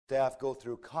staff go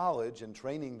through college and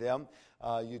training them,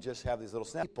 you just have these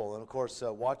little people. And of course,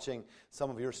 watching some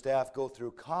of your staff go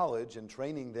through college and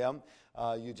training them,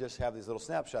 you just have these little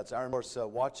snapshots. I remember, of course,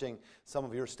 watching some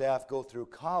of your staff go through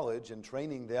college and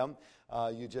training them,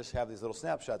 you just have these little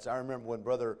snapshots. I remember when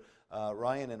Brother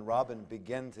Ryan and Robin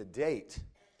began to date,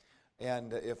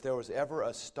 and if there was ever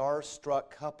a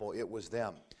star-struck couple, it was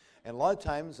them. And a lot of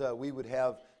times we would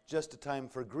have just a time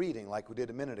for greeting like we did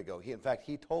a minute ago. In fact,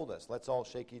 he told us, let's all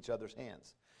shake each other's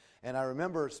hands. And I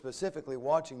remember specifically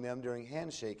watching them during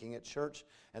handshaking at church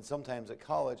and sometimes at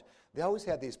college. They always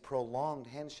had these prolonged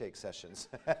handshake sessions.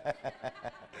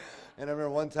 And I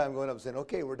remember one time going up and saying,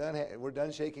 okay, we're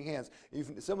done shaking hands.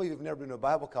 Some of you have never been to a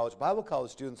Bible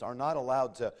college students are not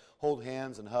allowed to hold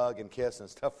hands and hug and kiss and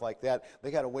stuff like that. They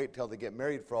got to wait till they get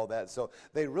married for all that. So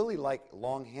they really like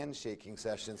long handshaking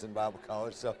sessions in Bible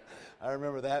college. So I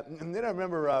remember that. And then I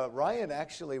remember Ryan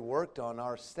actually worked on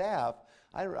our staff.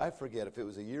 I forget if it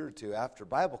was a year or two after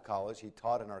Bible college. He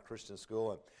taught in our Christian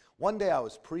school. And one day I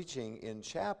was preaching in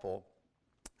chapel,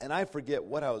 and I forget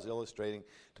what I was illustrating,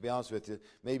 to be honest with you.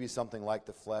 Maybe something like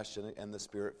the flesh and the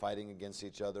spirit fighting against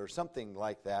each other, or something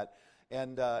like that.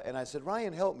 And I said,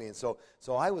 Ryan, help me. And so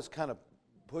I was kind of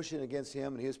pushing against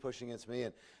him, and he was pushing against me.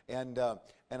 And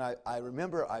I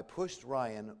remember I pushed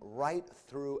Ryan right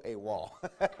through a wall.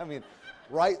 I mean,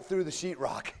 right through the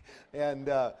sheetrock.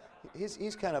 And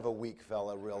he's kind of a weak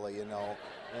fella, really, you know.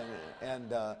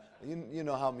 And you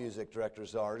know how music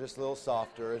directors are, just a little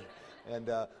softer. And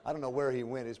I don't know where he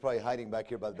went. He's probably hiding back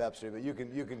here by the baptistry, but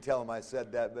you can tell him I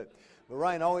said that. But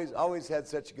Ryan always had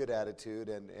such a good attitude,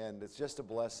 and it's just a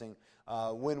blessing.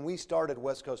 When we started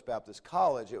West Coast Baptist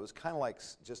College, it was kind of like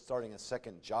just starting a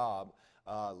second job,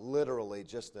 literally,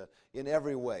 just in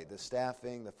every way, the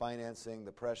staffing, the financing,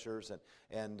 the pressures,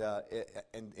 and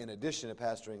in addition to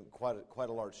pastoring quite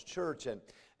a large church,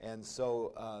 and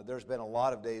so there's been a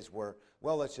lot of days where,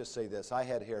 well, let's just say this, I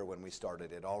had hair when we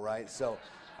started it, all right? So,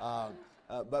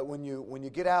 but when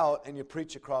you get out and you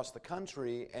preach across the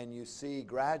country and you see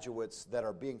graduates that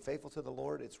are being faithful to the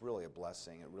Lord, it's really a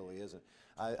blessing. It really isn't.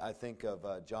 I think of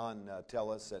John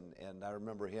Tellis, and I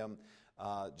remember him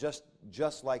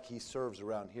just like he serves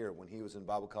around here when he was in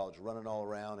Bible college, running all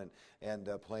around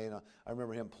and playing. I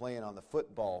remember him playing on the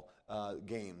football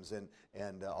games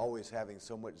and always having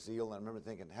so much zeal. And I remember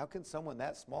thinking, how can someone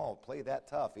that small play that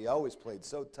tough? He always played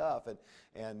so tough.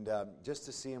 And just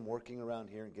to see him working around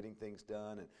here and getting things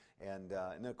done, and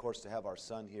then of course to have our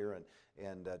son here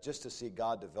and just to see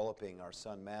God developing our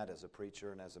son Matt as a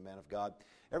preacher and as a man of God.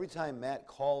 Every time Matt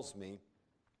calls me,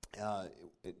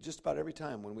 just about every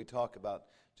time when we talk about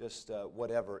just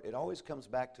whatever, it always comes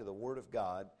back to the Word of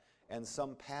God and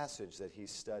some passage that he's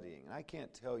studying. And I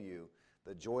can't tell you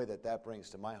the joy that brings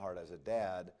to my heart as a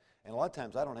dad. And a lot of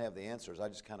times I don't have the answers. I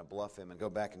just kind of bluff him and go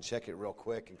back and check it real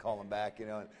quick and call him back, you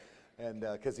know. And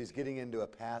because he's getting into a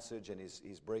passage and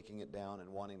he's breaking it down and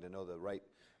wanting to know the right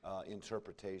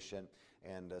interpretation.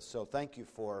 And so thank you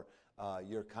for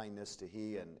your kindness to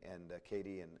he and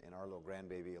Katie and our little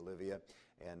grandbaby Olivia.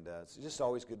 And it's just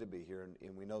always good to be here.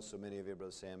 And we know so many of you,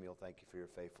 Brother Samuel. Thank you for your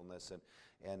faithfulness.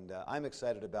 And I'm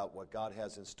excited about what God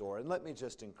has in store. And let me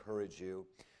just encourage you.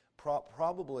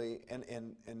 Probably,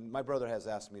 and my brother has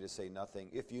asked me to say nothing.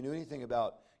 If you knew anything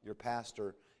about your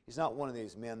pastor, he's not one of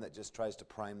these men that just tries to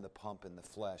prime the pump in the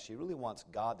flesh. He really wants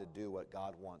God to do what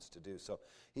God wants to do. So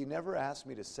he never asked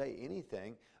me to say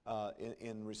anything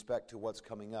in respect to what's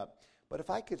coming up. But if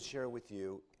I could share with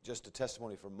you just a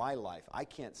testimony from my life, I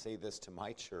can't say this to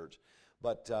my church,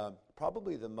 but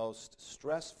probably the most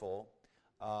stressful,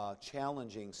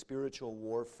 challenging spiritual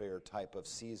warfare type of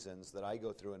seasons that I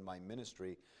go through in my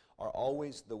ministry are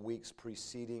always the weeks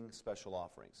preceding special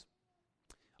offerings.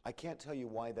 I can't tell you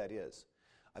why that is.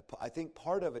 I think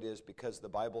part of it is because the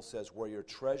Bible says where your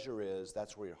treasure is,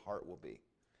 that's where your heart will be.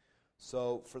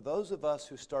 So for those of us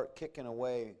who start kicking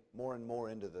away more and more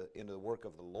into the work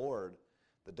of the Lord,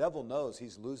 the devil knows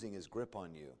he's losing his grip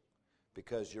on you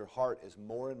because your heart is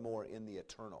more and more in the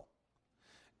eternal.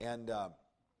 And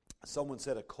someone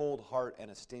said a cold heart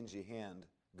and a stingy hand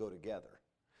go together.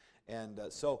 And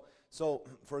so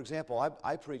for example,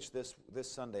 I preach this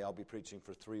Sunday. I'll be preaching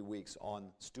for 3 weeks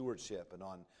on stewardship and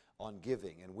on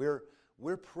giving. And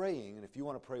we're praying, and if you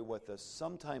want to pray with us,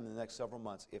 sometime in the next several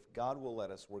months, if God will let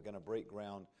us, we're going to break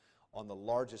ground on the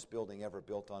largest building ever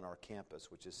built on our campus,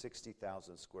 which is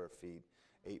 60,000 square feet,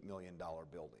 $8 million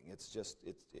building. It's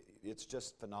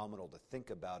just phenomenal to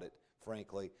think about it,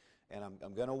 frankly. And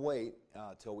I'm going to wait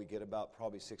till we get about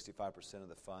probably 65% of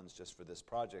the funds just for this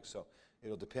project. So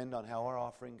it'll depend on how our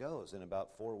offering goes in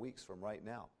about 4 weeks from right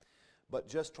now. but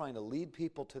just trying to lead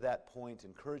people to that point,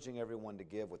 encouraging everyone to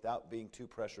give without being too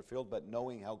pressure-filled, but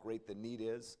knowing how great the need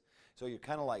is. So you're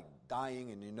kind of like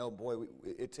dying, and boy,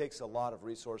 it takes a lot of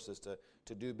resources to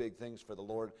do big things for the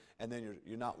Lord, and then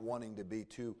you're not wanting to be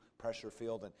too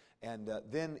pressure-filled. And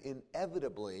then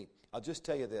inevitably, I'll just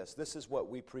tell you this is what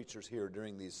we preachers hear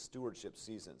during these stewardship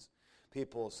seasons.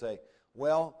 People will say,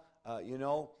 well,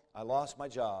 I lost my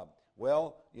job.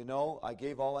 Well, I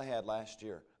gave all I had last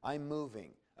year. I'm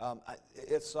moving.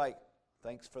 It's like,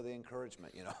 thanks for the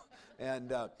encouragement,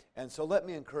 And so let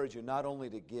me encourage you not only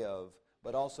to give,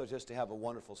 but also just to have a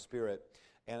wonderful spirit.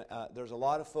 And there's a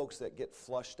lot of folks that get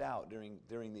flushed out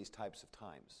during these types of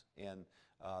times. And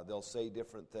they'll say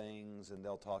different things, and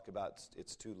they'll talk about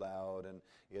it's too loud, and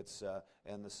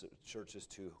and the church is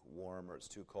too warm, or it's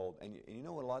too cold. And you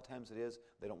know what a lot of times it is?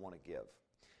 They don't want to give.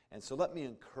 And so let me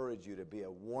encourage you to be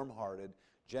a warm-hearted,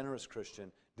 generous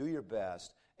Christian. Do your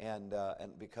best, and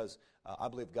because I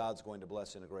believe God's going to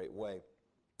bless in a great way.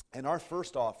 And our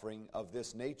first offering of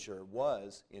this nature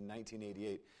was in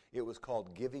 1988. It was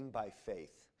called Giving by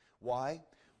Faith. Why?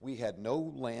 We had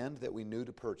no land that we knew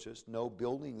to purchase, no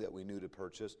building that we knew to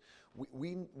purchase.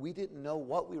 We didn't know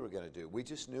what we were going to do. We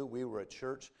just knew we were a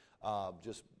church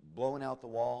just blowing out the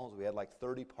walls. We had like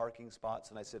 30 parking spots.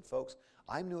 And I said, folks,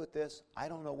 I'm new at this. I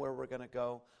don't know where we're going to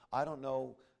go. I don't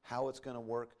know how it's going to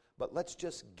work. But let's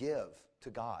just give to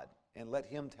God and let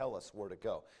Him tell us where to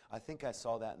go. I think I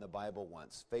saw that in the Bible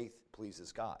once. Faith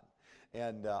pleases God.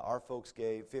 And our folks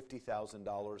gave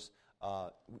 $50,000.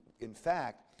 In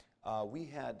fact, we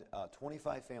had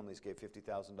 25 families gave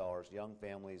 $50,000, young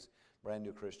families, brand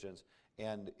new Christians.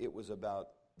 And it was about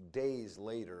days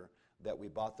later that we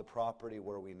bought the property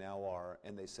where we now are.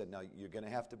 And they said, now you're going to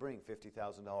have to bring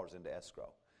 $50,000 into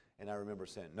escrow. And I remember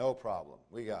saying, no problem,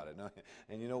 we got it.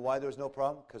 And you know why there's no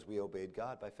problem? Because we obeyed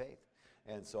God by faith.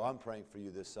 And so I'm praying for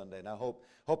you this Sunday, and I hope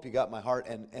you got my heart,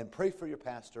 and pray for your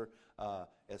pastor,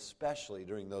 especially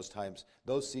during those times,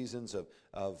 those seasons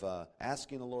of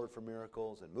asking the Lord for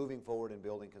miracles and moving forward in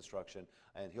building construction,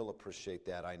 and he'll appreciate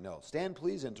that, I know. Stand,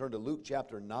 please, and turn to Luke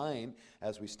chapter 9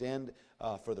 as we stand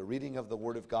for the reading of the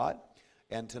Word of God.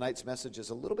 And tonight's message is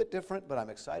a little bit different, but I'm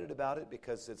excited about it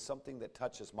because it's something that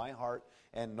touches my heart.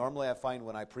 And normally I find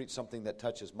when I preach something that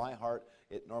touches my heart,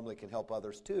 it normally can help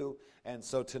others too. And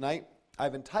so tonight,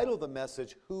 I've entitled the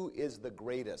message, Who is the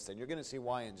Greatest? And you're going to see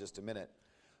why in just a minute.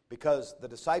 Because the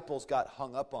disciples got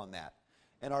hung up on that.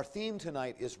 And our theme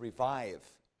tonight is revive.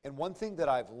 And one thing that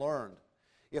I've learned,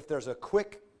 if there's a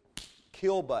quick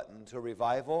kill button to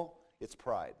revival, it's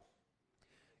pride.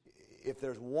 If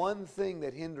there's one thing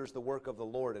that hinders the work of the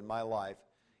Lord in my life,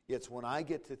 it's when I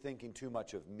get to thinking too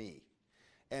much of me.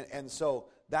 And so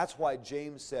that's why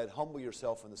James said, humble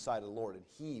yourself in the sight of the Lord, and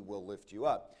He will lift you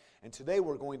up. And today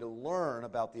we're going to learn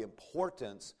about the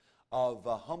importance of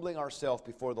humbling ourselves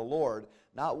before the Lord,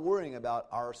 not worrying about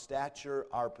our stature,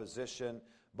 our position,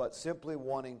 but simply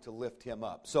wanting to lift Him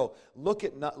up. So look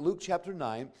at Luke chapter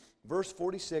 9, verse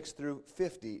 46 through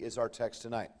 50 is our text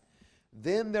tonight.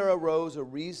 Then there arose a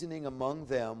reasoning among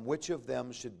them, which of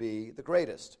them should be the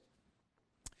greatest.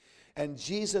 And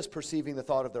Jesus, perceiving the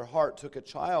thought of their heart, took a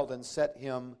child and set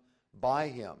him by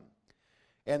him,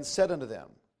 and said unto them,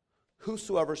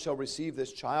 Whosoever shall receive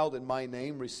this child in my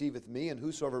name receiveth me, and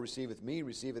whosoever receiveth me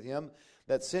receiveth him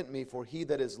that sent me. For he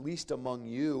that is least among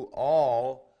you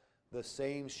all, the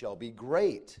same shall be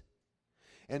great.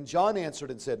 And John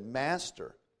answered and said,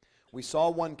 Master, we saw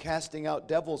one casting out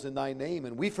devils in thy name,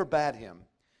 and we forbade him,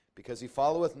 because he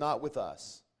followeth not with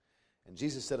us. And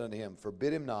Jesus said unto him,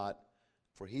 Forbid him not,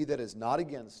 for he that is not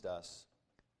against us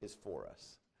is for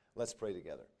us. Let's pray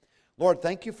together. Lord,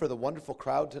 thank you for the wonderful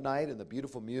crowd tonight and the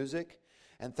beautiful music,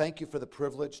 and thank you for the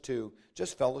privilege to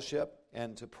just fellowship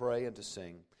and to pray and to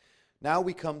sing. Now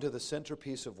we come to the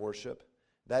centerpiece of worship,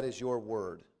 that is your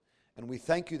word. And we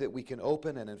thank you that we can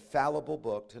open an infallible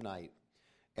book tonight,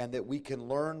 and that we can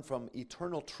learn from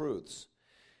eternal truths.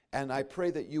 And I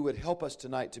pray that you would help us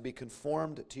tonight to be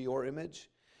conformed to your image.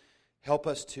 Help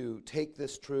us to take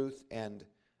this truth and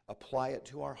apply it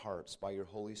to our hearts by your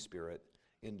Holy Spirit.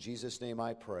 In Jesus' name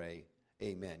I pray,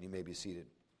 amen. You may be seated.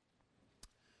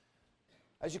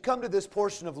 As you come to this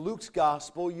portion of Luke's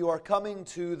gospel, you are coming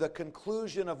to the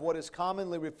conclusion of what is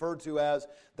commonly referred to as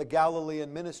the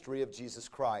Galilean ministry of Jesus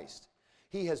Christ.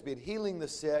 He has been healing the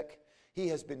sick. He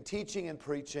has been teaching and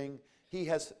preaching. He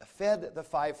has fed the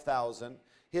 5,000.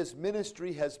 His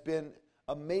ministry has been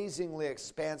amazingly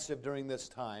expansive during this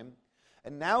time.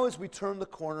 And now as we turn the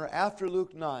corner after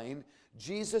Luke 9,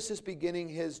 Jesus is beginning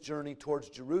his journey towards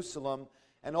Jerusalem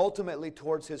and ultimately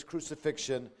towards his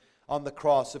crucifixion on the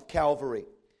cross of Calvary.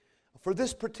 For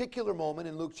this particular moment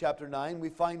in Luke chapter 9, we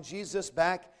find Jesus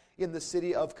back in the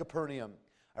city of Capernaum.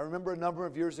 I remember a number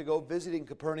of years ago visiting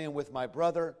Capernaum with my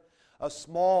brother, a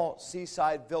small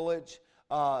seaside village.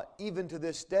 Even to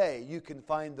this day, you can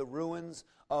find the ruins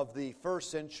of the first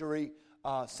century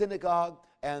synagogue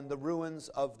and the ruins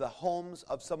of the homes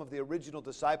of some of the original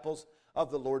disciples of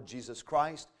the Lord Jesus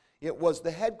Christ. It was the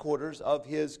headquarters of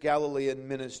his Galilean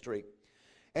ministry.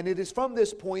 And it is from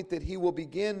this point that he will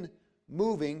begin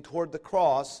moving toward the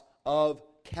cross of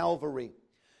Calvary.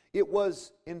 It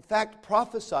was, in fact,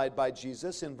 prophesied by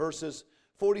Jesus in verses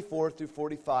 44 through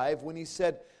 45 when he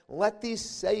said, "Let these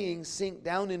sayings sink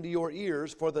down into your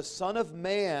ears, for the Son of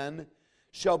Man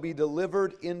shall be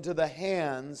delivered into the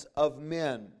hands of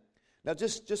men." Now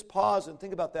just pause and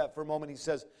think about that for a moment. He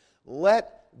says,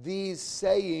 "Let these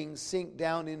sayings sink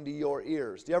down into your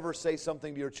ears." Do you ever say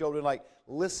something to your children like,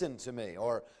 "Listen to me,"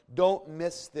 or "Don't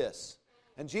miss this"?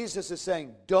 And Jesus is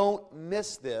saying, don't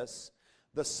miss this.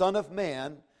 The Son of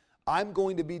Man, I'm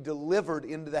going to be delivered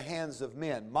into the hands of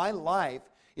men. My life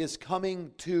is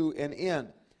coming to an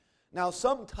end. Now,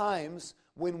 sometimes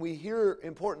when we hear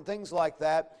important things like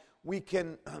that, we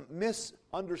can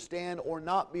misunderstand or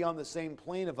not be on the same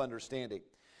plane of understanding.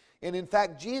 And in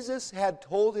fact, Jesus had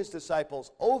told his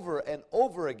disciples over and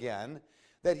over again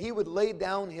that he would lay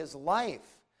down his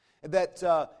life, that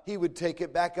he would take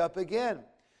it back up again.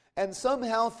 And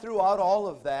somehow throughout all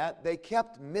of that, they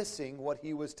kept missing what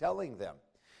he was telling them.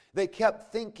 They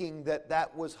kept thinking that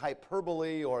that was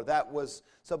hyperbole or that was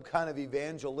some kind of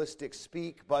evangelistic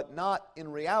speak, but not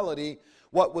in reality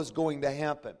what was going to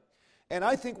happen. And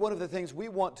I think one of the things we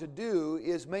want to do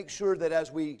is make sure that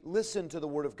as we listen to the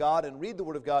Word of God and read the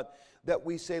Word of God, that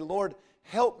we say, "Lord,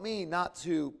 help me not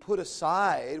to put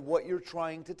aside what you're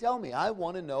trying to tell me. I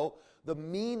want to know the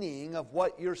meaning of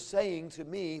what you're saying to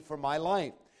me for my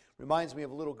life." Reminds me of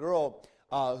a little girl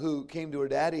who came to her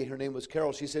daddy. Her name was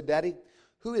Carol. She said, "Daddy,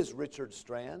 who is Richard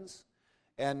Strands?"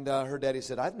 And her daddy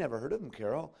said, "I've never heard of him,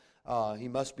 Carol. He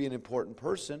must be an important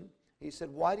person." He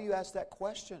said, "Why do you ask that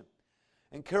question?"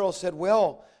 And Carol said,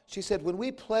 "Well," she said, "when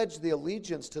we pledge the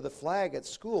allegiance to the flag at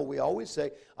school, we always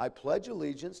say, 'I pledge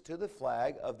allegiance to the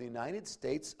flag of the United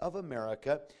States of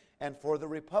America and for the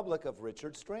Republic of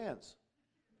Richard Strands.'"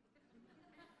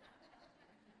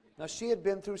 Now, she had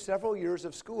been through several years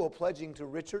of school pledging to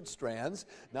Richard Strands,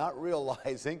 not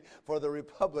realizing for the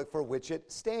republic for which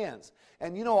it stands.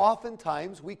 And you know,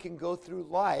 oftentimes we can go through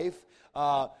life,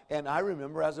 and I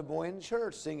remember as a boy in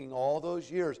church singing all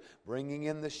those years, "Bringing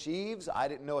in the sheaves." I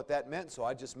didn't know what that meant, so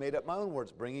I just made up my own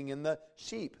words. "Bringing in the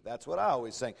sheep." That's what I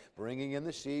always sang. "Bringing in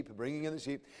the sheep, bringing in the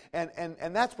sheep."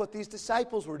 And that's what these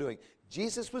disciples were doing.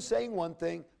 Jesus was saying one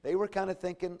thing, they were kind of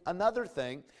thinking another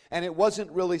thing, and it wasn't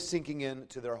really sinking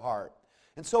into their heart.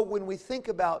 And so when we think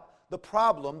about the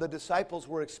problem the disciples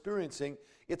were experiencing,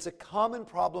 it's a common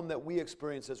problem that we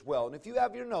experience as well. And if you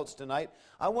have your notes tonight,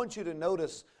 I want you to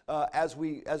notice as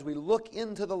we look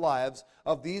into the lives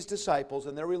of these disciples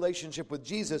and their relationship with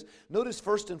Jesus, notice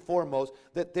first and foremost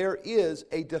that there is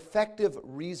a defective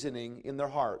reasoning in their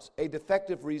hearts, a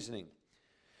defective reasoning.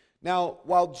 Now,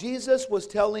 while Jesus was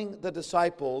telling the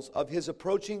disciples of his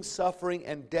approaching suffering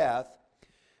and death,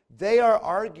 they are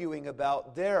arguing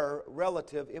about their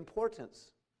relative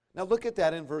importance. Now look at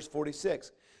that in verse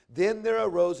 46. "Then there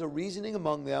arose a reasoning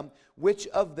among them, which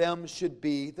of them should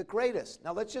be the greatest."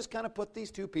 Now let's just kind of put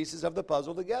these two pieces of the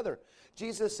puzzle together.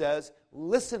 Jesus says,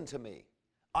 "Listen to me.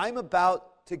 I'm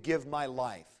about to give my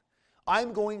life.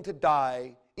 I'm going to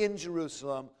die in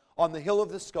Jerusalem on the hill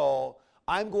of the skull.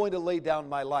 I'm going to lay down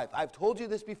my life. I've told you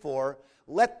this before.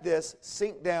 Let this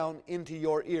sink down into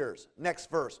your ears." Next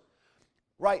verse.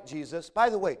 "Right, Jesus. By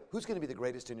the way, who's going to be the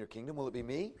greatest in your kingdom? Will it be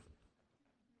me?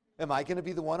 Am I going to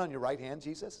be the one on your right hand,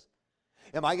 Jesus?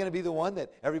 Am I going to be the one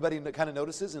that everybody kind of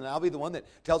notices, and I'll be the one that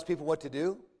tells people what to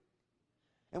do?"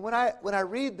 And when I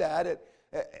read that,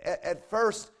 at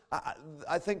first,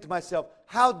 I think to myself,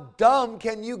 how dumb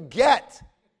can you get?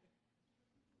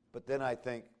 But then I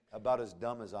think, about as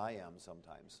dumb as I am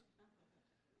sometimes.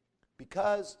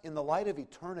 Because in the light of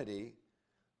eternity,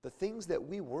 the things that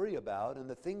we worry about and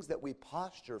the things that we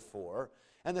posture for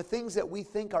and the things that we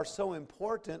think are so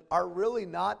important are really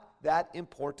not that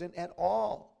important at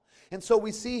all. And so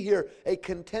we see here a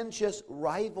contentious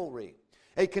rivalry.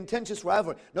 A contentious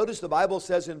rivalry. Notice the Bible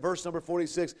says in verse number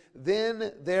 46,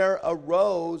 "Then there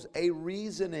arose a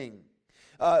reasoning."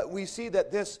 We see that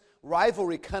this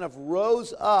rivalry kind of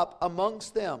rose up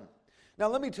amongst them. Now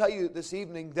let me tell you this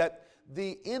evening that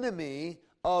the enemy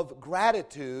of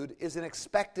gratitude is an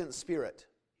expectant spirit.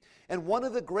 And one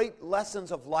of the great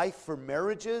lessons of life for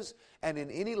marriages and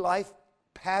in any life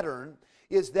pattern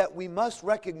is that we must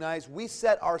recognize we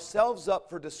set ourselves up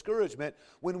for discouragement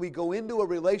when we go into a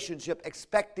relationship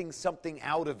expecting something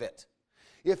out of it.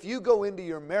 If you go into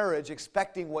your marriage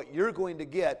expecting what you're going to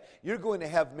get, you're going to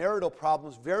have marital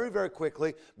problems very, very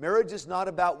quickly. Marriage is not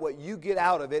about what you get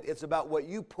out of it, it's about what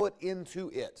you put into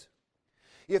it.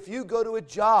 If you go to a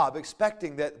job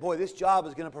expecting that, boy, this job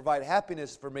is going to provide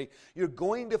happiness for me, you're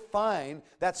going to find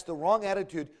that's the wrong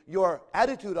attitude. Your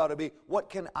attitude ought to be, what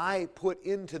can I put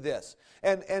into this?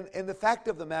 And the fact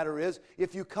of the matter is,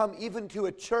 if you come even to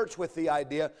a church with the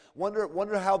idea,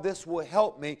 wonder how this will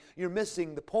help me, you're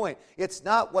missing the point. It's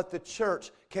not what the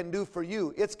church can do for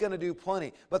you. It's going to do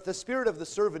plenty. But the spirit of the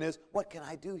servant is, what can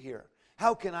I do here?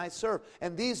 How can I serve?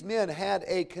 And these men had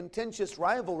a contentious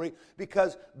rivalry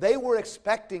because they were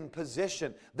expecting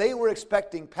position. They were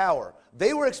expecting power.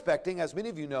 They were expecting, as many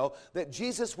of you know, that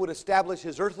Jesus would establish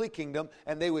His earthly kingdom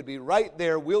and they would be right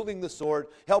there wielding the sword,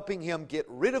 helping Him get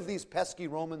rid of these pesky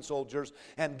Roman soldiers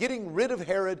and getting rid of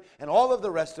Herod and all of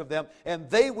the rest of them. And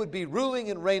they would be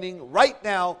ruling and reigning right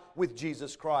now with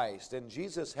Jesus Christ. And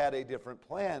Jesus had a different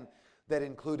plan that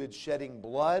included shedding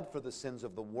blood for the sins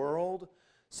of the world,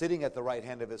 sitting at the right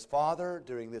hand of His Father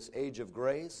during this age of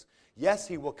grace. Yes,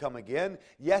 He will come again.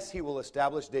 Yes, He will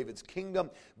establish David's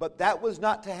kingdom. But that was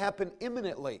not to happen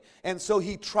imminently. And so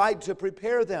He tried to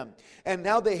prepare them. And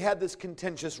now they had this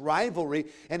contentious rivalry,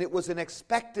 and it was an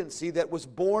expectancy that was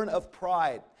born of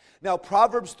pride. Now,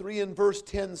 Proverbs 3 and verse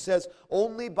 10 says,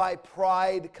 only by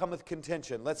pride cometh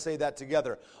contention. Let's say that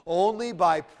together. Only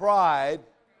by pride.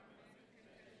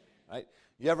 Right?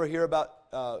 You ever hear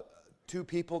about two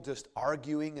people just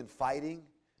arguing and fighting?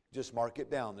 Just mark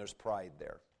it down. There's pride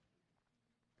there.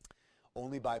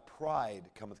 Only by pride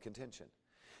cometh contention.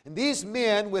 And these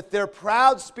men, with their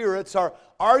proud spirits, are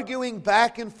arguing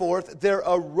back and forth. There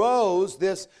arose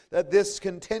this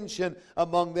contention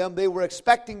among them. They were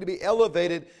expecting to be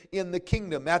elevated in the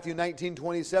kingdom. Matthew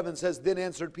 19:27 says, Then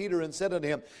answered Peter and said unto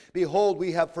him, Behold,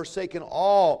 we have forsaken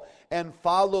all and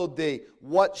followed thee.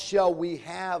 What shall we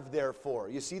have therefore?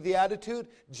 You see the attitude?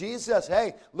 Jesus,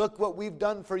 hey, look what we've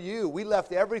done for you. We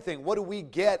left everything. What do we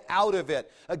get out of it?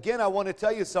 Again, I want to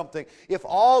tell you something. If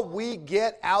all we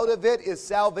get out of it is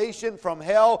salvation from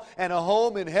hell and a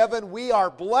home in heaven, we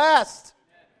are blessed.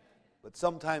 But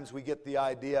sometimes we get the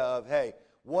idea of, hey,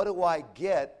 what do I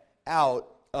get out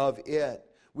of it?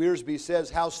 Wiersbe says,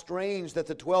 how strange that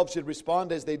the 12 should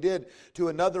respond as they did to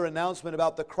another announcement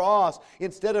about the cross.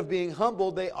 Instead of being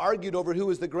humbled, they argued over who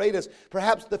was the greatest.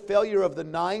 Perhaps the failure of the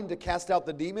 9 to cast out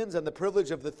the demons and the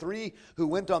privilege of the 3 who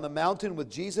went on the mountain with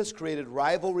Jesus created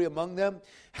rivalry among them.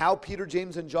 How Peter,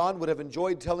 James, and John would have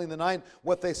enjoyed telling the 9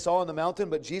 what they saw on the mountain,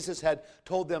 but Jesus had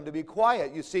told them to be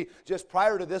quiet. You see, just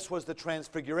prior to this was the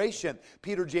transfiguration.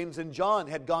 Peter, James, and John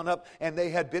had gone up and they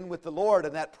had been with the Lord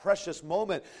in that precious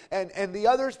moment. And the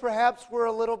others perhaps were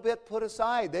a little bit put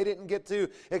aside. They didn't get to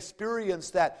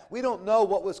experience that. We don't know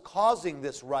what was causing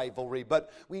this rivalry,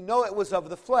 but we know it was of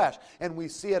the flesh. And we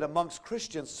see it amongst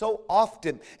Christians so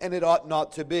often, and it ought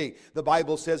not to be. The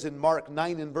Bible says in Mark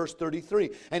 9 and verse 33,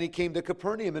 And he came to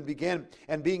Capernaum and began,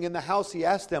 and being in the house, he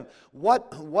asked them,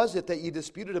 What was it that ye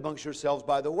disputed amongst yourselves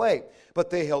by the way?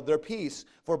 But they held their peace,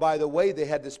 for by the way they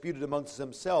had disputed amongst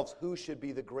themselves, who should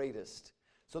be the greatest.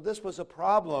 So this was a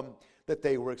problem that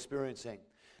they were experiencing.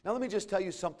 Now let me just tell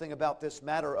you something about this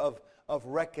matter of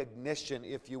recognition,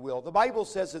 if you will. The Bible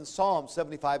says in Psalm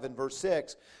 75 and verse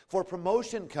 6, For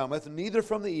promotion cometh neither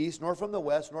from the east, nor from the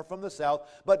west, nor from the south,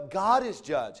 but God is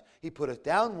judge. He putteth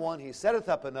down one, He setteth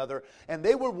up another. And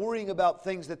they were worrying about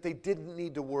things that they didn't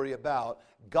need to worry about.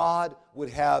 God would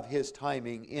have His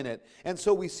timing in it. And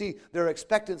so we see their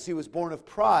expectancy was born of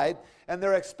pride, and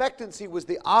their expectancy was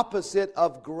the opposite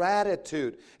of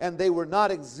gratitude. And they were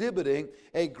not exhibiting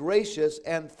a gracious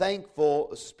and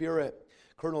thankful spirit.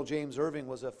 Colonel James Irving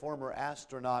was a former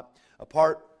astronaut, a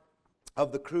part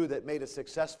of the crew that made a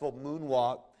successful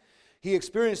moonwalk. He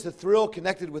experienced the thrill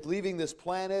connected with leaving this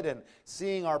planet and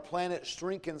seeing our planet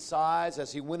shrink in size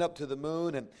as he went up to the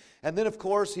moon. And then, of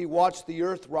course, he watched the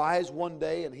earth rise one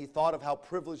day, and he thought of how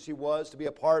privileged he was to be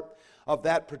a part of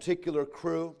that particular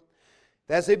crew.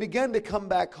 As they began to come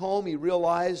back home, he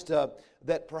realized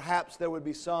that perhaps there would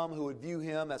be some who would view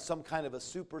him as some kind of a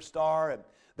superstar, and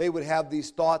they would have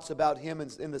these thoughts about him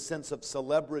in the sense of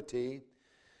celebrity.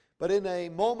 But in a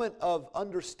moment of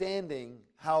understanding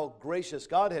how gracious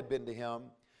God had been to him,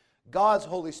 God's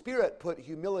Holy Spirit put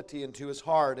humility into his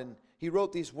heart, and he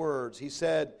wrote these words. He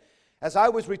said, As I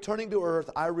was returning to earth,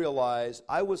 I realized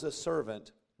I was a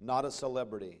servant, not a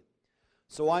celebrity.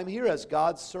 So I'm here as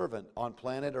God's servant on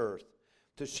planet earth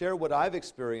to share what I've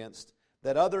experienced,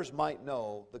 that others might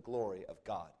know the glory of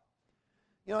God.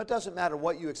 You know, it doesn't matter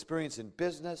what you experience in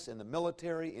business, in the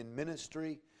military, in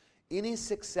ministry. Any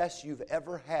success you've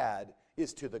ever had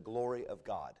is to the glory of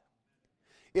God.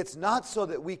 It's not so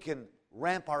that we can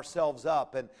ramp ourselves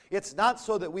up, and it's not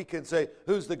so that we can say,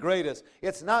 who's the greatest?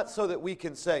 It's not so that we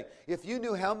can say, if you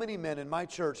knew how many men in my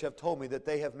church have told me that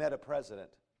they have met a president,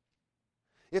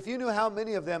 if you knew how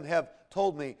many of them have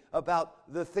told me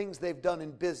about the things they've done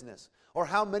in business, or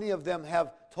how many of them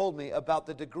have told me about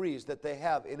the degrees that they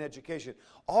have in education,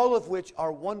 all of which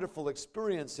are wonderful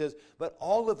experiences, but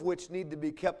all of which need to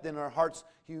be kept in our hearts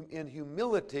in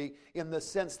humility, in the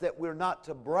sense that we're not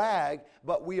to brag,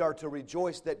 but we are to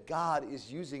rejoice that God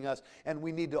is using us, and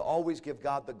we need to always give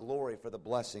God the glory for the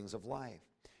blessings of life.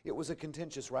 It was a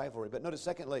contentious rivalry. But notice,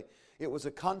 secondly, it was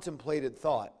a contemplated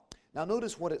thought. Now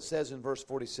notice what it says in verse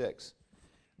 46.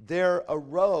 There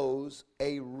arose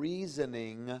a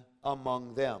reasoning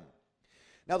among them.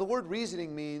 Now the word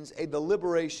reasoning means a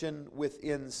deliberation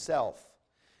within self,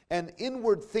 an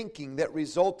inward thinking that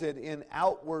resulted in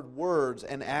outward words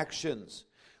and actions.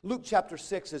 Luke chapter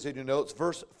 6, as in your notes,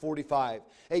 verse 45.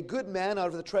 A good man out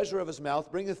of the treasure of his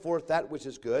mouth bringeth forth that which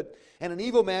is good, and an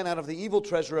evil man out of the evil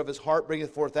treasure of his heart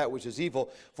bringeth forth that which is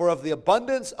evil. For of the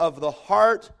abundance of the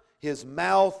heart his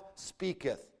mouth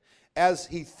speaketh. As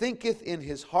he thinketh in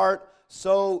his heart,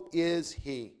 so is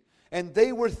he. And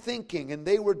they were thinking and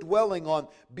they were dwelling on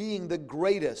being the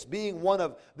greatest, being one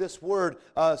of, this word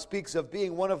speaks of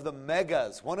being one of the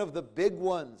megas, one of the big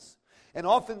ones. And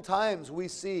oftentimes we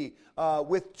see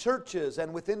with churches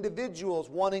and with individuals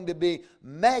wanting to be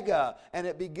mega, and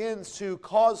it begins to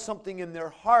cause something in their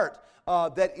heart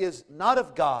that is not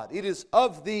of God. It is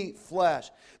of the flesh.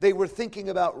 They were thinking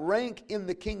about rank in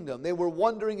the kingdom. They were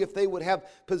wondering if they would have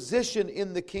position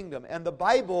in the kingdom. And the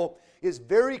Bible is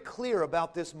very clear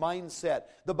about this mindset.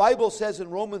 The Bible says in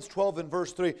Romans 12 and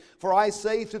verse 3, For I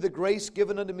say through the grace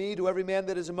given unto me to every man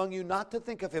that is among you, not to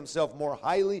think of himself more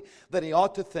highly than he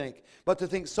ought to think, but to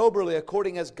think soberly,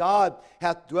 according as God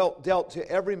hath dealt to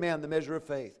every man the measure of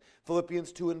faith.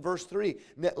 Philippians 2 and verse 3,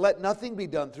 Let nothing be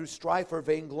done through strife or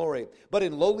vainglory, but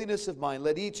in lowliness of mind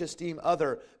let each esteem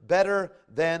other better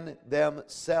than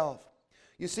themselves.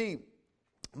 You see,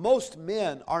 most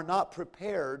men are not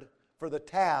prepared for the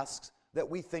tasks that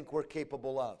we think we're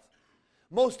capable of.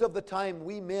 Most of the time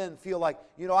we men feel like,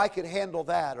 I can handle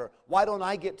that, or why don't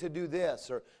I get to do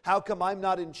this, or how come I'm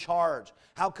not in charge?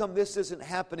 How come this isn't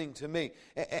happening to me?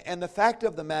 And the fact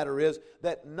of the matter is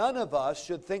that none of us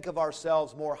should think of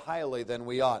ourselves more highly than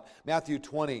we ought. Matthew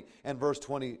 20 and verse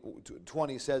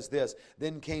 20 says this,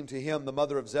 Then came to him the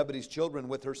mother of Zebedee's children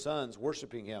with her sons,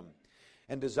 worshiping him,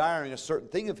 and desiring a certain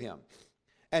thing of him.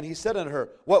 And he said unto her,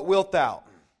 What wilt thou?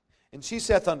 And she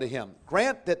saith unto him,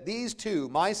 Grant that these two,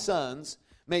 my sons,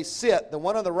 may sit, the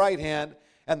one on the right hand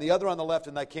and the other on the left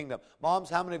in thy kingdom. Moms,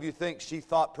 how many of you think she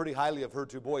thought pretty highly of her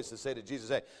two boys to say to Jesus,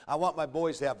 hey, I want my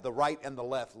boys to have the right and the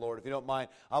left, Lord, if you don't mind.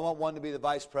 I want one to be the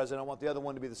vice president. I want the other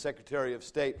one to be the secretary of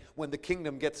state. When the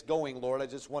kingdom gets going, Lord, I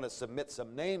just want to submit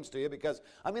some names to you because,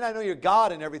 I know you're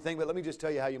God and everything, but let me just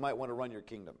tell you how you might want to run your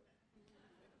kingdom.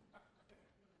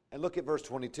 And look at verse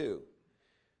 22.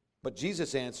 But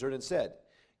Jesus answered and said,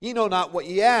 Ye know not what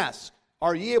ye ask.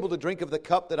 Are ye able to drink of the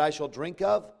cup that I shall drink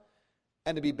of,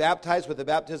 and to be baptized with the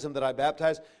baptism that I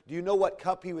baptize? Do you know what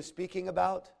cup he was speaking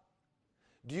about?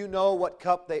 Do you know what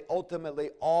cup they ultimately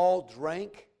all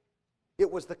drank? It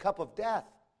was the cup of death.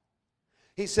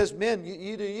 He says, men,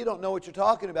 you don't know what you're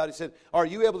talking about. He said, are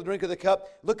you able to drink of the cup?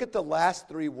 Look at the last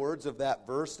three words of that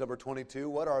verse, number 22.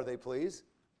 What are they, please?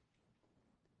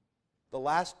 The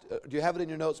last, do you have it in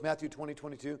your notes, Matthew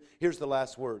 20:22? Here's the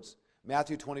last words.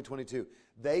 Matthew 20:22.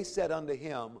 They said unto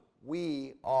him,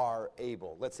 we are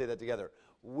able. Let's say that together.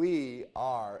 We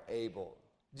are able.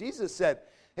 Jesus said,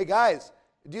 hey guys,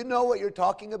 do you know what you're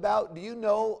talking about? Do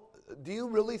you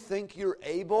really think you're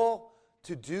able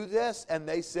to do this? And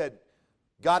they said,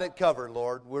 got it covered,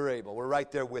 Lord. We're able. We're right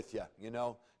there with you.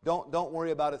 Don't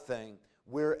worry about a thing.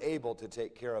 We're able to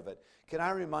take care of it. Can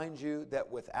I remind you that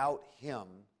without him,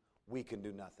 we can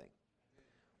do nothing.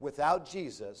 Without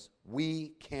Jesus,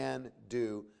 we can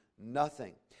do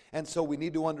nothing. And so we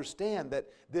need to understand that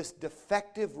this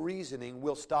defective reasoning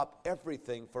will stop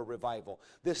everything for revival.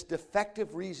 This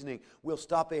defective reasoning will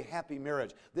stop a happy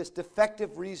marriage. This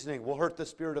defective reasoning will hurt the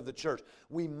spirit of the church.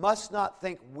 We must not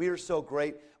think we're so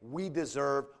great, we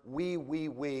deserve,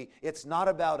 we. It's not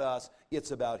about us,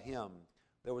 it's about him.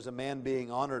 There was a man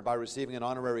being honored by receiving an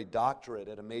honorary doctorate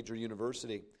at a major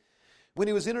university. When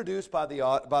he was introduced to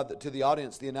the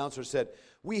audience, the announcer said,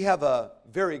 we have a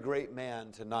very great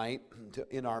man tonight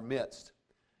in our midst.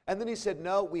 And then he said,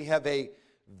 no, we have a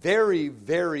very,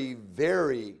 very,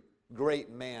 very great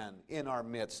man in our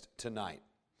midst tonight.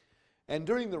 And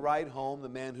during the ride home, the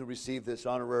man who received this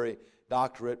honorary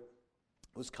doctorate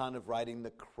was kind of riding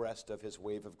the crest of his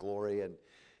wave of glory. And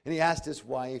he asked his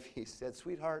wife, he said,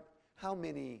 "Sweetheart, how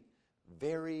many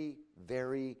very,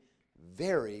 very,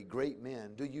 very great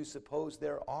men do you suppose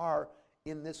there are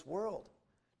in this world?"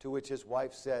 To which his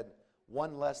wife said,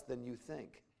 "One less than you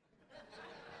think."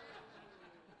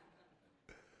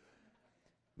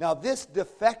 Now, this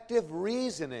defective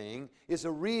reasoning is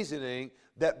a reasoning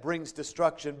that brings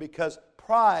destruction, because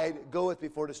pride goeth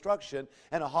before destruction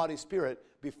and a haughty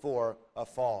spirit before a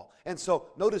fall. And so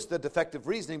notice the defective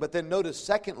reasoning, but then notice,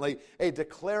 secondly, a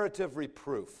declarative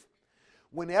reproof.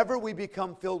 Whenever we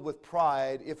become filled with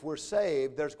pride, if we're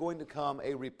saved, there's going to come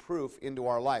a reproof into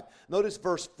our life. Notice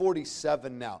verse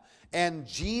 47 now. "And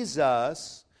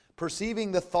Jesus,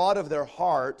 perceiving the thought of their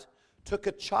heart, took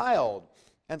a child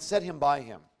and set him by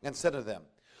him, and said unto them,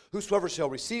 Whosoever shall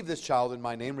receive this child in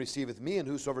my name receiveth me, and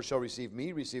whosoever shall receive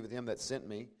me receiveth him that sent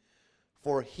me.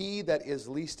 For he that is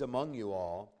least among you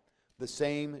all, the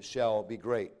same shall be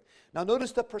great." Now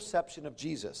notice the perception of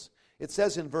Jesus. It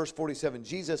says in verse 47,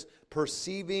 Jesus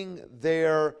perceiving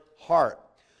their heart.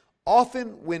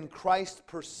 Often when Christ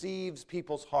perceives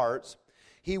people's hearts,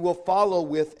 he will follow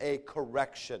with a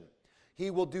correction.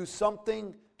 He will do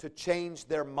something to change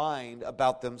their mind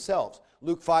about themselves.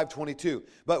 Luke 5:22.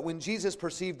 "But when Jesus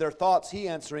perceived their thoughts, he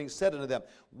answering said unto them,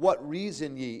 What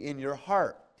reason ye in your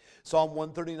heart? Psalm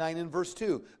 139 and verse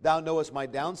 2. "Thou knowest my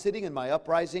downsitting and my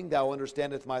uprising. Thou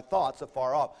understandest my thoughts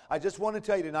afar off." I just want to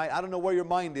tell you tonight, I don't know where your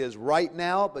mind is right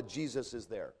now, but Jesus is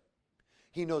there.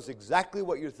 He knows exactly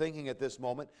what you're thinking at this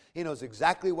moment. He knows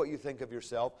exactly what you think of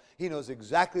yourself. He knows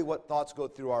exactly what thoughts go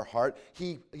through our heart.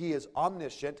 He is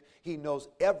omniscient. He knows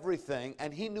everything,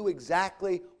 and he knew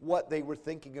exactly what they were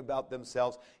thinking about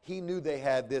themselves. He knew they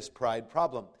had this pride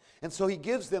problem. And so he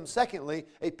gives them, secondly,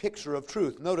 a picture of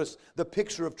truth. Notice the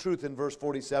picture of truth in verse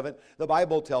 47. The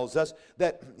Bible tells us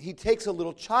that he takes a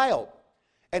little child,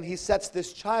 and he sets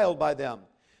this child by them.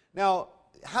 Now,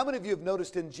 how many of you have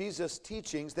noticed in Jesus'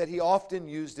 teachings that he often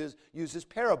uses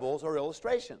parables or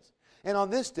illustrations? And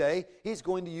on this day, he's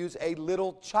going to use a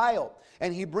little child.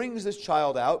 And he brings this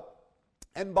child out,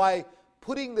 and by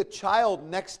putting the child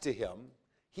next to him,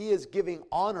 he is giving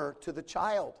honor to the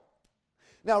child.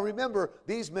 Now remember,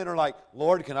 these men are like,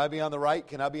 "Lord, can I be on the right?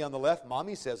 Can I be on the left?"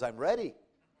 Mommy says, "I'm ready."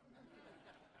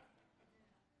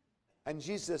 And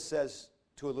Jesus says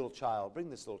to a little child, "Bring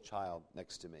this little child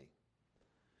next to me."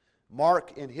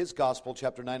 Mark, in his gospel,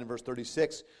 chapter 9 and verse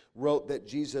 36, wrote that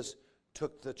Jesus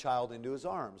took the child into his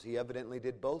arms. He evidently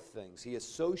did both things. He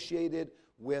associated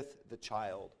with the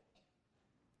child.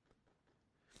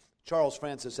 Charles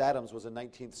Francis Adams was a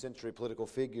 19th century political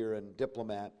figure and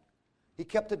diplomat. He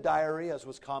kept a diary, as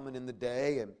was common in the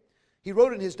day, and he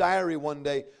wrote in his diary one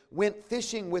day, "Went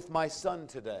fishing with my son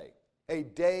today, a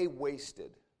day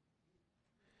wasted."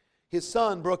 His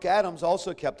son, Brooke Adams,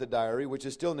 also kept a diary, which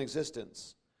is still in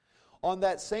existence. On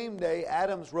that same day,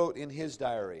 Adams wrote in his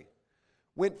diary,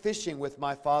 "Went fishing with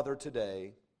my father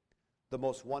today, the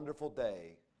most wonderful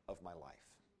day of my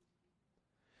life."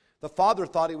 The father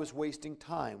thought he was wasting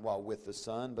time while with the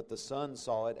son, but the son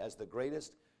saw it as the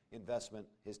greatest investment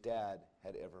his dad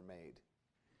had ever made.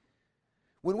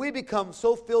 When we become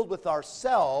so filled with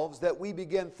ourselves that we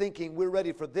begin thinking we're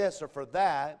ready for this or for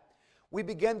that, we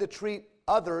begin to treat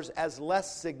others as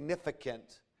less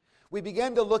significant. We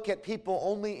begin to look at people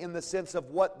only in the sense of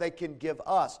what they can give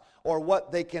us or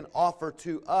what they can offer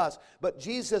to us. But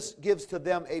Jesus gives to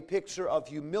them a picture of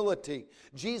humility.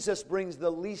 Jesus brings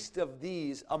the least of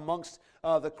these amongst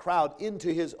the crowd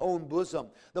into his own bosom.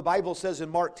 The Bible says in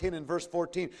Mark 10 and verse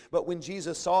 14, "But when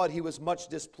Jesus saw it, he was much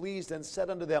displeased and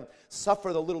said unto them,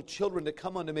 Suffer the little children to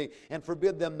come unto me, and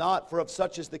forbid them not, for of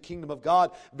such is the kingdom of God.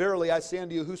 Verily I say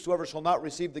unto you, whosoever shall not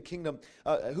receive the kingdom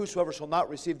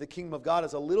of God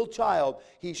as a little child,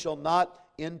 he shall not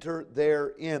enter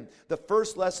therein." The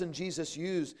first lesson Jesus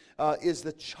used is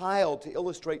the child to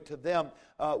illustrate to them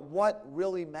what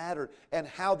really mattered and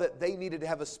how that they needed to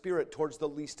have a spirit towards the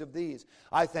least of these.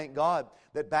 I thank God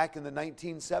that back in the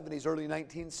 1970s, early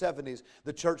 1970s,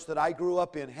 the church that I grew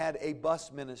up in had a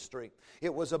bus ministry.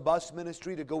 It was a bus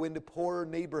ministry to go into poorer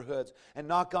neighborhoods and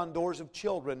knock on doors of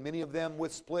children, many of them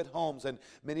with split homes and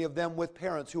many of them with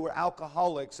parents who were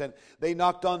alcoholics, and they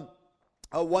knocked on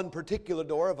one particular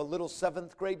door of a little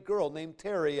 7th grade girl named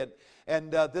Terry,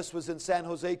 and this was in San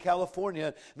Jose,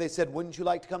 California. They said, "Wouldn't you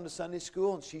like to come to Sunday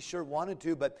school?" And she sure wanted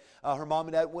to, but her mom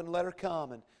and dad wouldn't let her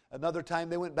come. And another time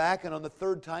they went back, and on the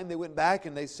third time they went back,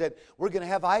 and they said, "We're going to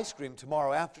have ice cream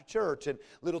tomorrow after church." And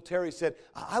little Terry said,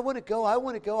 I want to go, I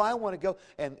want to go, I want to go.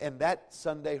 And that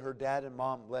Sunday her dad and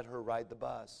mom let her ride the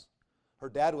bus. Her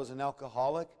dad was an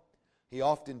alcoholic. He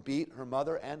often beat her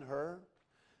mother and her.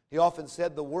 He often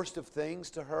said the worst of things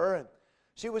to her. And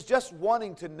she was just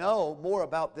wanting to know more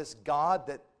about this God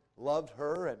that loved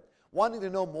her and wanting to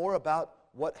know more about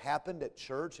what happened at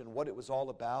church and what it was all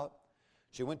about.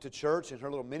 She went to church in her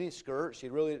little mini skirt. She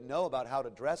really didn't know about how to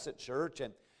dress at church.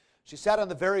 And she sat on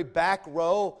the very back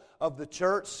row of the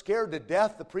church, scared to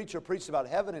death. The preacher preached about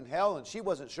heaven and hell, and she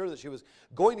wasn't sure that she was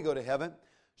going to go to heaven.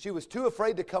 She was too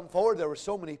afraid to come forward. There were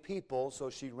so many people, so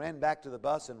she ran back to the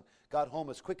bus and got home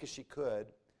as quick as she could.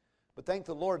 But thank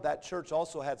the Lord, that church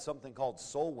also had something called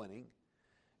soul winning.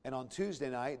 And on Tuesday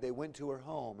night, they went to her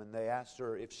home, and they asked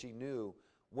her if she knew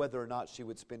whether or not she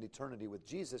would spend eternity with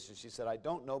Jesus. And she said, I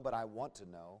don't know, but I want to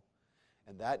know.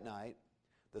 And that night,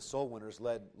 the soul winners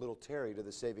led little Terry to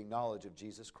the saving knowledge of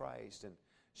Jesus Christ. And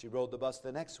she rode the bus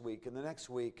the next week and the next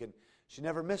week, and she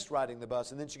never missed riding the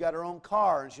bus. And then she got her own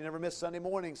car, and she never missed Sunday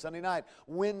morning, Sunday night,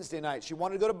 Wednesday night. She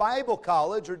wanted to go to Bible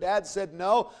college. Her dad said,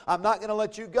 no, I'm not going to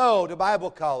let you go to Bible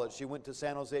college. She went to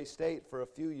San Jose State for a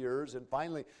few years, and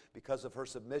finally, because of her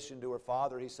submission to her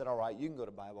father, he said, all right, you can go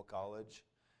to Bible college.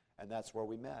 And that's where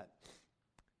we met.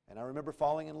 And I remember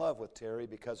falling in love with Terry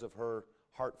because of her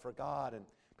heart for God and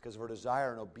because of her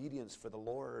desire and obedience for the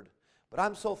Lord. But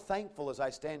I'm so thankful as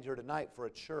I stand here tonight for a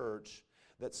church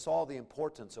that saw the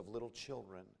importance of little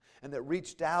children and that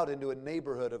reached out into a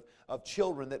neighborhood of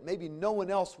children that maybe no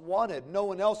one else wanted. No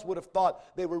one else would have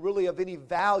thought they were really of any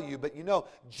value. But you know,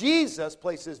 Jesus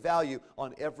places value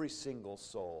on every single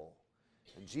soul.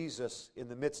 And Jesus, in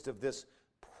the midst of this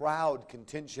proud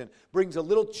contention, brings a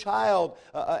little child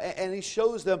and he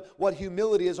shows them what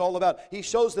humility is all about. He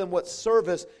shows them what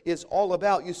service is all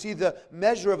about. You see, the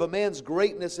measure of a man's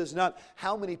greatness is not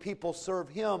how many people serve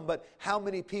him, but how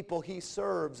many people he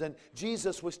serves. And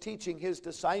Jesus was teaching his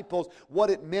disciples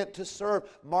what it meant to serve.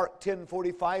 Mark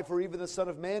 10:45, for even the Son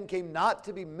of Man came not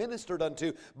to be ministered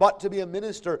unto, but to be a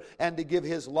minister and to give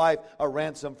his life a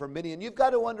ransom for many. And you've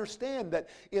got to understand that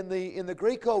in the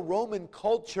Greco-Roman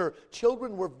culture,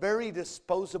 children were very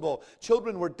disposable.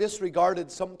 Children were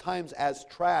disregarded sometimes as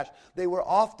trash. They were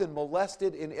often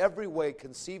molested in every way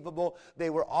conceivable. They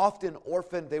were often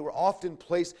orphaned. They were often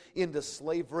placed into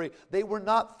slavery. They were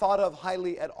not thought of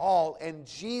highly at all. And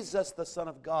Jesus, the Son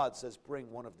of God, says, bring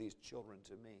one of these children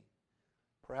to me.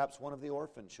 Perhaps one of the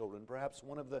orphan children. Perhaps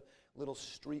one of the little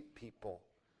street people.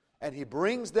 And he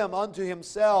brings them unto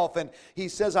himself, and he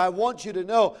says, I want you to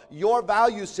know your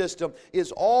value system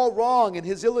is all wrong. And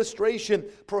his illustration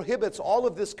prohibits all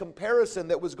of this comparison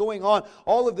that was going on,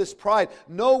 all of this pride.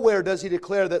 Nowhere does he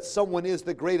declare that someone is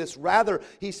the greatest. Rather,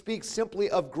 he speaks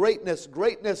simply of greatness.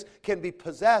 Greatness can be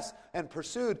possessed and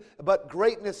pursued, but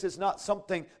greatness is not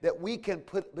something that we can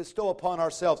bestow upon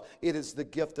ourselves. It is the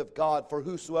gift of God. For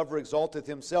whosoever exalteth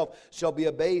himself shall be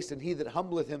abased, and he that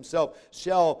humbleth himself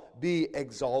shall be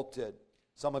exalted.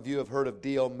 Some of you have heard of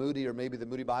D.L. Moody or maybe the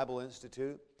Moody Bible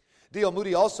Institute. D.L.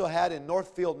 Moody also had in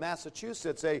Northfield,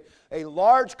 Massachusetts, a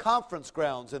large conference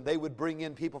grounds, and they would bring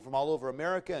in people from all over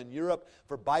America and Europe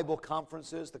for Bible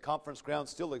conferences. The conference ground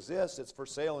still exists. It's for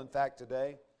sale, in fact,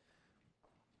 today.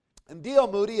 And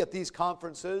D.L. Moody at these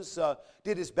conferences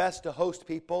did his best to host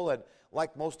people, and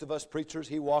like most of us preachers,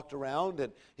 he walked around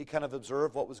and he kind of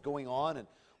observed what was going on. And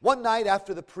one night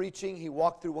after the preaching, he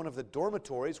walked through one of the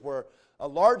dormitories where a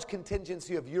large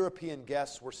contingency of European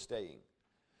guests were staying.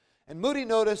 And Moody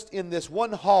noticed in this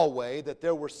one hallway that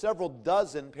there were several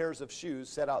dozen pairs of shoes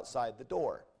set outside the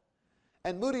door.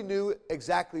 And Moody knew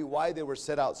exactly why they were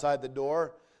set outside the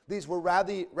door. These were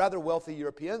rather wealthy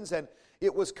Europeans, and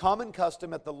it was common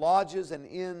custom at the lodges and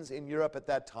inns in Europe at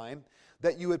that time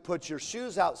that you would put your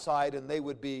shoes outside and they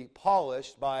would be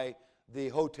polished by the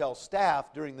hotel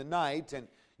staff during the night, and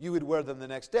you would wear them the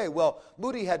next day. Well,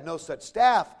 Moody had no such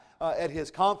staff at his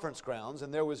conference grounds,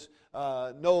 and there was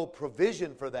no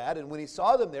provision for that. And when he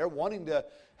saw them there wanting to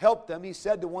help them, he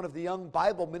said to one of the young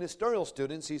Bible ministerial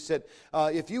students, he said,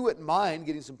 if you wouldn't mind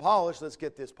getting some polish, let's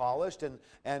get this polished.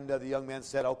 And the young man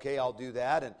said, okay, I'll do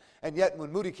that. And yet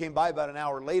when Moody came by about an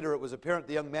hour later, it was apparent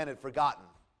the young man had forgotten.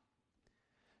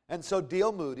 And so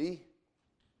D.L. Moody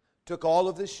took all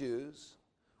of the shoes,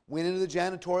 went into the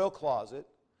janitorial closet.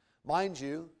 Mind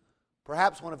you,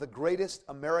 perhaps one of the greatest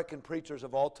American preachers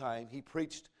of all time. He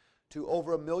preached to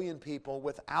over 1 million people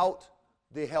without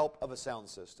the help of a sound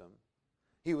system.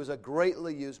 He was a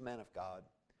greatly used man of God.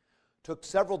 Took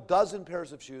several dozen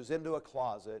pairs of shoes into a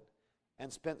closet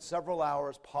and spent several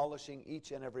hours polishing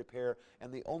each and every pair.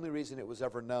 And the only reason it was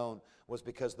ever known was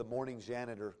because the morning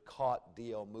janitor caught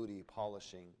D.L. Moody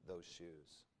polishing those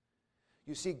shoes.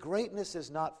 You see, greatness is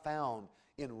not found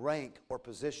in rank or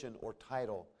position or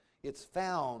title. It's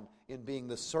found in being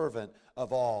the servant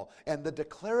of all. And the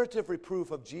declarative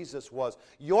reproof of Jesus was,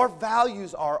 your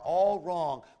values are all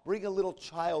wrong. Bring a little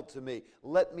child to me.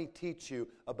 Let me teach you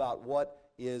about what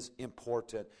is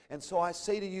important. And so I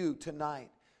say to you tonight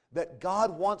that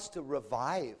God wants to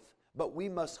revive, but we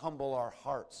must humble our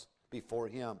hearts before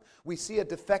Him. We see a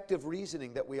defective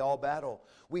reasoning that we all battle.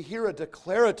 We hear a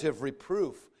declarative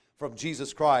reproof from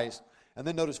Jesus Christ. And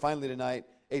then notice finally tonight,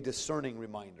 a discerning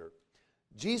reminder.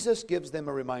 Jesus gives them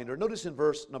a reminder. Notice in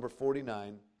verse number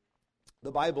 49,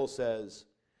 the Bible says,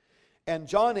 and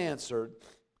John answered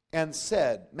and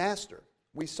said, Master,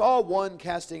 we saw one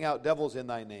casting out devils in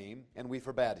thy name, and we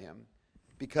forbade him,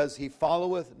 because he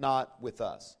followeth not with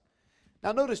us.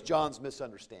 Now notice John's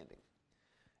misunderstanding.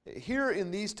 Here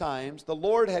in these times, the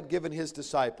Lord had given His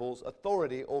disciples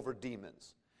authority over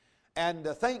demons. And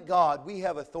thank God we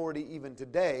have authority even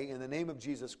today in the name of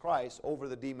Jesus Christ over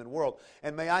the demon world.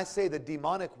 And may I say the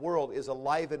demonic world is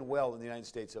alive and well in the United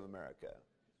States of America.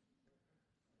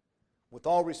 With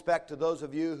all respect to those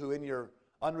of you who in your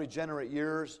unregenerate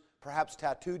years perhaps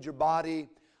tattooed your body,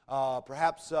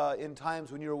 perhaps in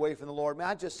times when you were away from the Lord, may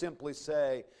I just simply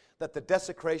say that the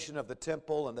desecration of the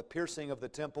temple and the piercing of the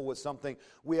temple was something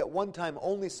we at one time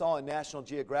only saw in National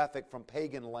Geographic from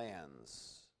pagan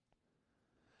lands.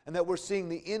 And that we're seeing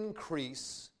the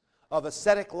increase of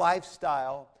ascetic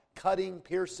lifestyle, cutting,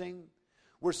 piercing.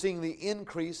 We're seeing the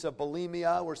increase of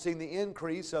bulimia. We're seeing the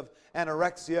increase of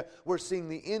anorexia. We're seeing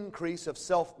the increase of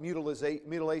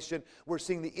self-mutilation. We're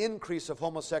seeing the increase of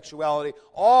homosexuality.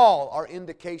 All are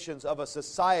indications of a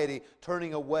society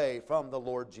turning away from the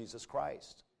Lord Jesus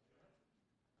Christ.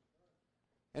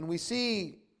 And we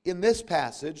see in this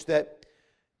passage that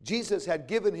Jesus had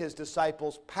given His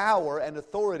disciples power and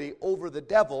authority over the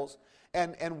devils,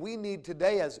 and we need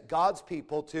today as God's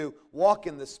people to walk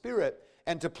in the Spirit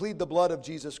and to plead the blood of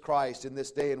Jesus Christ in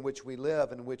this day in which we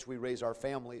live and in which we raise our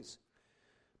families.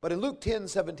 But in Luke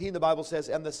 10:17, the Bible says,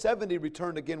 and the 70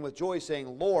 returned again with joy,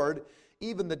 saying, Lord,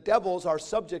 even the devils are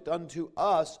subject unto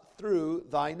us through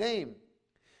thy name.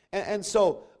 And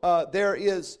so there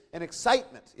is an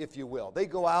excitement, if you will. They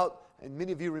go out. And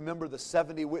many of you remember the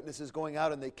 70 witnesses going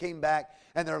out, and they came back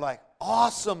and they're like,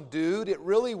 awesome, dude, it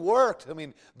really worked. I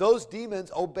mean, those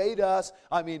demons obeyed us.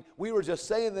 I mean, we were just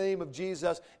saying the name of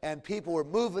Jesus and people were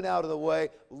moving out of the way.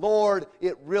 Lord,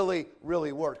 it really,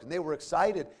 really worked. And they were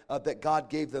excited that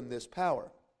God gave them this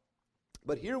power.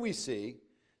 But here we see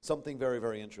something very,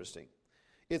 very interesting.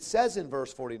 It says in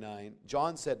verse 49,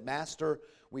 John said, Master,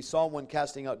 we saw one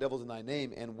casting out devils in thy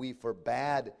name, and we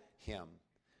forbade him.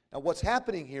 Now what's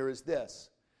happening here is this.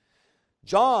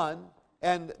 John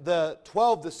and the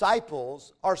 12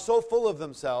 disciples are so full of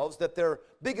themselves that their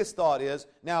biggest thought is,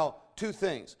 now, two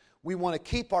things. We want to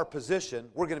keep our position.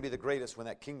 We're going to be the greatest when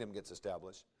that kingdom gets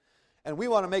established. And we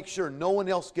want to make sure no one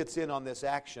else gets in on this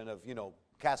action of,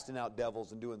 casting out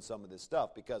devils and doing some of this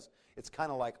stuff, because it's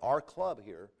kind of like our club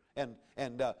here. And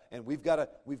we've got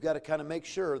to kind of make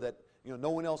sure that no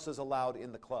one else is allowed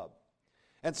in the club.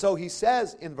 And so he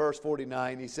says in verse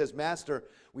 49, he says, Master,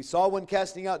 we saw one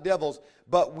casting out devils,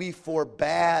 but we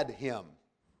forbade him.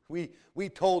 We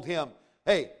told him,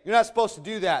 hey, you're not supposed to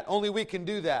do that. Only we can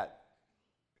do that.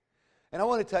 And I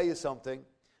want to tell you something,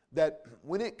 that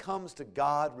when it comes to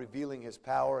God revealing His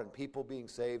power and people being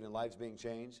saved and lives being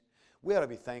changed, we ought to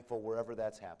be thankful wherever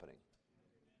that's happening.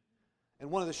 And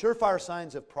one of the surefire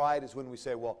signs of pride is when we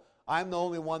say, well, I'm the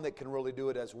only one that can really do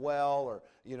it as well, or,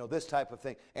 this type of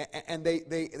thing. And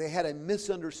they had a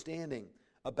misunderstanding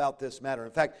about this matter.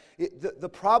 In fact, the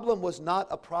problem was not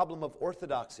a problem of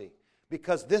orthodoxy,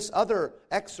 because this other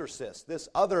exorcist, this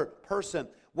other person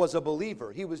was a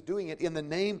believer. He was doing it in the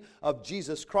name of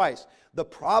Jesus Christ. The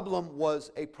problem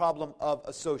was a problem of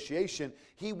association.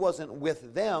 He wasn't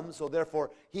with them, so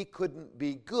therefore he couldn't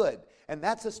be good. And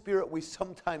that's a spirit we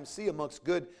sometimes see amongst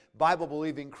good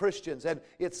Bible-believing Christians, and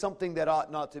it's something that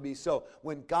ought not to be so.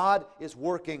 When God is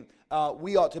working,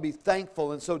 we ought to be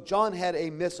thankful. And so John had a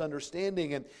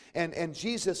misunderstanding, and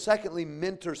Jesus secondly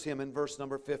mentors him in verse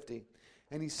number 50.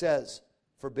 And he says,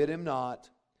 forbid him not,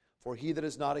 for he that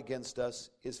is not against us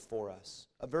is for us.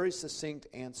 A very succinct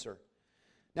answer.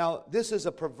 Now, this is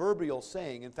a proverbial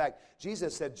saying. In fact,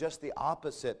 Jesus said just the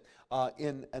opposite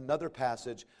in another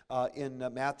passage in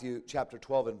Matthew chapter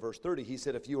 12 and verse 30. He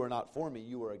said, if you are not for me,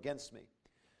 you are against me.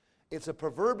 It's a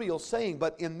proverbial saying,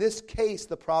 but in this case,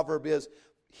 the proverb is,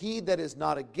 he that is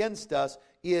not against us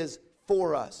is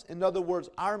for us. In other words,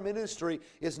 our ministry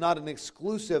is not an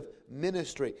exclusive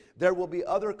ministry. There will be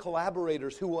other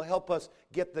collaborators who will help us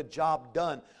get the job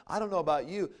done. I don't know about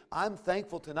you. I'm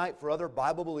thankful tonight for other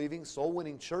Bible-believing,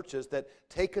 soul-winning churches that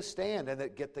take a stand and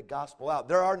that get the gospel out.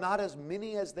 There are not as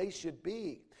many as they should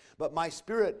be. But my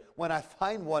spirit, when I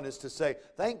find one, is to say,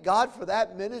 thank God for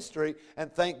that ministry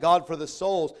and thank God for the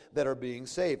souls that are being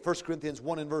saved. 1 Corinthians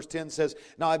 1 and verse 10 says,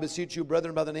 Now I beseech you,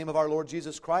 brethren, by the name of our Lord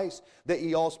Jesus Christ, that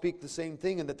ye all speak the same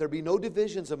thing, and that there be no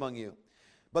divisions among you,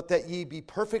 but that ye be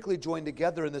perfectly joined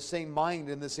together in the same mind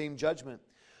and the same judgment.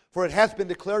 For it hath been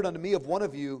declared unto me of one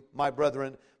of you, my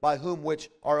brethren, by whom which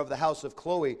are of the house of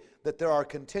Chloe, that there are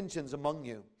contentions among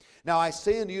you. Now I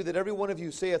say unto you that every one of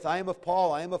you saith, I am of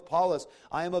Paul, I am of Apollos,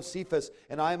 I am of Cephas,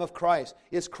 and I am of Christ.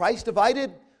 Is Christ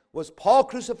divided? Was Paul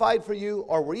crucified for you,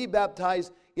 or were ye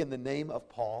baptized in the name of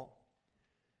Paul?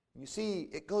 You see,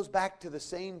 it goes back to the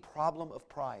same problem of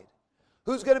pride.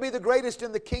 Who's going to be the greatest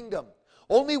in the kingdom?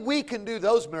 Only we can do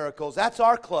those miracles. That's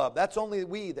our club. That's only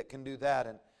we that can do that.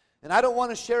 And I don't want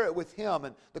to share it with him.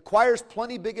 And the choir's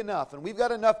plenty big enough. And we've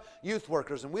got enough youth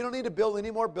workers. And we don't need to build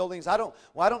any more buildings. I don't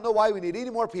know why we need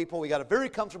any more people. We got a very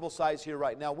comfortable size here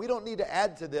right now. We don't need to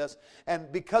add to this.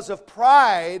 And because of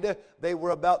pride, they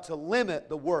were about to limit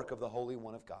the work of the Holy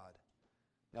One of God.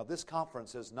 Now this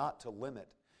conference is not to limit.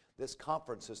 This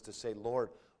conference is to say, Lord,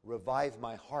 revive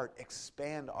my heart.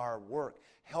 Expand our work.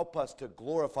 Help us to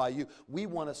glorify you. We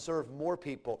want to serve more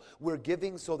people. We're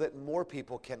giving so that more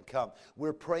people can come.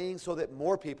 We're praying so that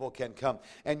more people can come.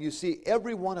 And you see,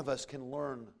 every one of us can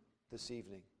learn this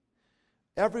evening.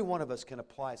 Every one of us can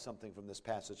apply something from this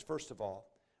passage. First of all,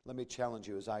 let me challenge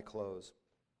you as I close.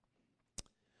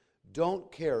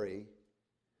 Don't carry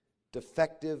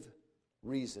defective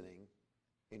reasoning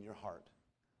in your heart.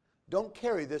 Don't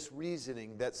carry this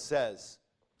reasoning that says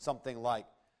something like,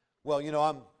 well, you know,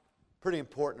 I'm pretty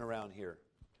important around here.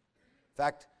 In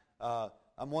fact,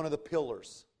 I'm one of the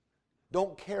pillars.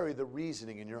 Don't carry the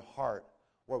reasoning in your heart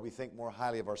where we think more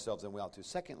highly of ourselves than we ought to.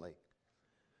 Secondly,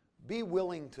 be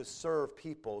willing to serve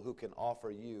people who can offer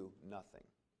you nothing.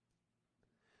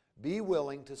 Be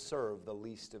willing to serve the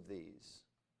least of these.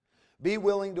 Be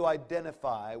willing to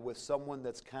identify with someone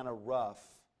that's kind of rough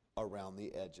around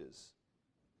the edges.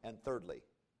 And thirdly,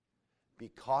 be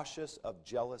cautious of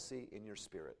jealousy in your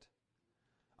spirit.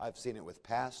 I've seen it with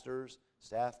pastors,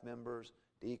 staff members,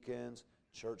 deacons,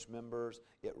 church members.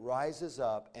 It rises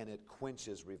up and it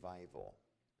quenches revival.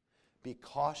 Be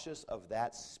cautious of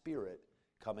that spirit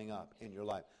coming up in your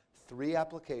life. 3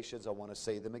 applications. I want to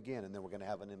say them again, and then we're going to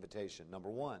have an invitation. Number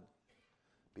 1,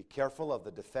 be careful of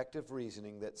the defective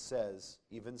reasoning that says,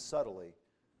 even subtly,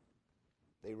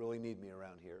 they really need me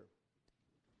around here.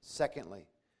 Secondly,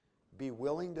 be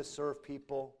willing to serve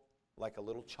people like a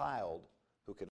little child who can